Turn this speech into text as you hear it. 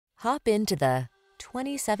Hop into the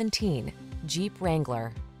 2017 Jeep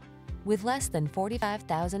Wrangler. With less than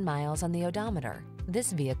 45,000 miles on the odometer,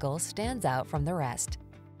 this vehicle stands out from the rest.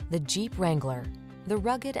 The Jeep Wrangler, the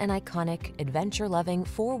rugged and iconic, adventure-loving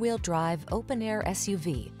four-wheel drive open-air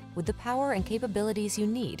SUV with the power and capabilities you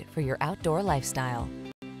need for your outdoor lifestyle.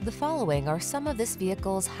 The following are some of this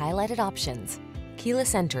vehicle's highlighted options: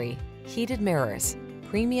 keyless entry, heated mirrors,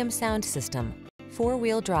 premium sound system,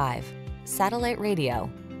 four-wheel drive, satellite radio,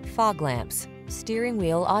 fog lamps, steering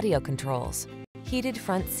wheel audio controls, heated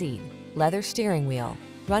front seat, leather steering wheel,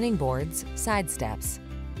 running boards, side steps.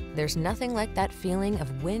 There's nothing like that feeling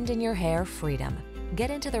of wind in your hair freedom.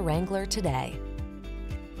 Get into the Wrangler today.